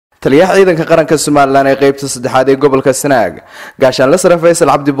Taliyaha Ciidanka Qaranka Somaliland ee qaybta 3Aad ee gobolka Sanaag gaashaan la sarafaysan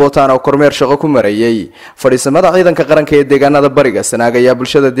Cabdi Bootaan oo kormeer shaqo ku marayay fadhiisamada ciidanka qaranka ee deegaanada Bariga Sanaag ayaa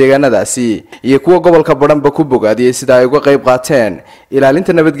bulshada deegaanadaasi iyo kuwa gobolka Badhanba ku bogaadiyay sida ay uga qayb qaateen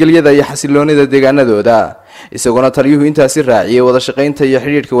ilaalinta nabadgelyada iyo xasiloonida deegaanadooda isagoo taliyuhu intaasi raaciyay wada shaqaynta iyo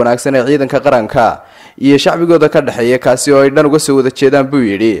xiriirka wanaagsan ee ciidanka qaranka iyo shacbigooda ka dhaxeeya kaasi oo ay dhan uga soo wada jeedaan buu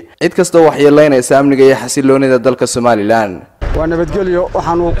yiri cid kasta oo waxyeeleynaysa amniga iyo xasiloonida dalka Somaliland ونبتقليو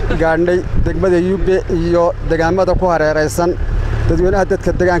وحنو قارني دقمة يوبي iyo deegaamada ku hareeraysan dadweynaha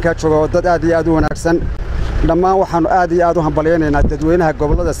dadka deegaanka jooga dad aad iyo aad u wanaagsan dhammaan waxaan aad iyo aad u hambalyeynaa dadweynaha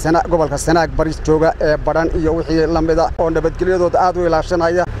gobolada Sanaag gobolka Sanaag Bariga jooga ee Badhan iyo wixii lamida oo nabadgelyadooda aad u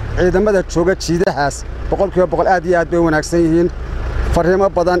ilaashanaya ciidamada jooga jiidahaas boqolkiiba aad iyo aad bay wanaagsan yihiin fariimo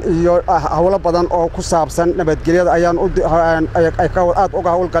badan iyo hawlo badan oo ku saabsan nabadgelyada ayaan aad uga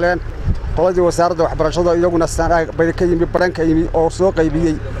hawl galeen qoladii wasaaradda waxbarashada iyaguna Sanaag bay ka yimi Qaranka yimi oo soo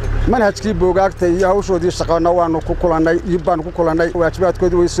qaybiyay manhajkii buugaagta iyo hawshoodii shaqana waanu ku kulanay baan ku kulanay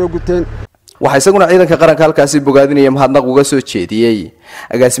waajibaadkoodii way soo guteen waxa isaguna ciidanka qaranka halkaasi bogaadinaya mahadnaq uga soo jeediyay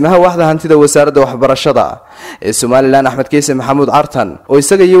agaasimaha waaxda hantida wasaaradda waxbarashada ee Somaliland Axmed Keese Maxamuud Cartan oo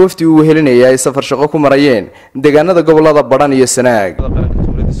isaga iyo wafdi uu helinayay safar shaqo ku marayeen deegaanada gobolada Badhan iyo Sanaag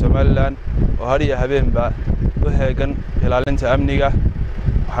qaranka Somaliland oo hariya habeenba u heegan ilaalinta amniga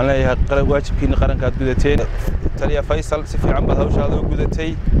waxaan leeyahay waajibkiina qaranka aad gudateen Taliyaha Faysal si fiican baad hawshaada u gudatay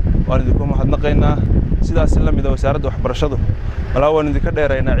waan idinku mahadnaqaynaa sidaas la mid ah wasaaradda waxbarashadu waan idinka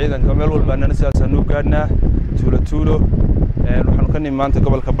dheeraynaa ciidanka meel walba annana sidaas aanu gaadhnaa tuulo waxaan ka nimid maanta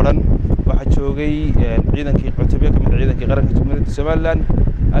gobolka Badhan waxa joogay ciidankii cutubyo ka mid ah ciidankii qaranka Jamhuuriyadda Somaliland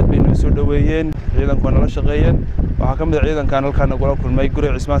aad bay noo soo dhaweeyeen ciidanku nala shaqeeyeen waxa ka mid ah ciidankan halkaan ugu kulmay guri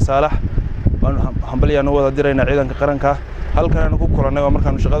Cismaan Saalax waan hambaliyaan u wada diraynaa ciidanka qaranka halkan aan ku kulanay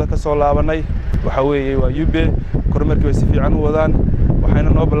markaan shaqada ka soo laabanay waxa weeye waa UB kormeerkii si fiican u wadaan waxayna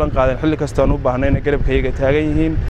noo ballan qaadeen xilli kasta oo u baahnayna garabkayga taagan yihiin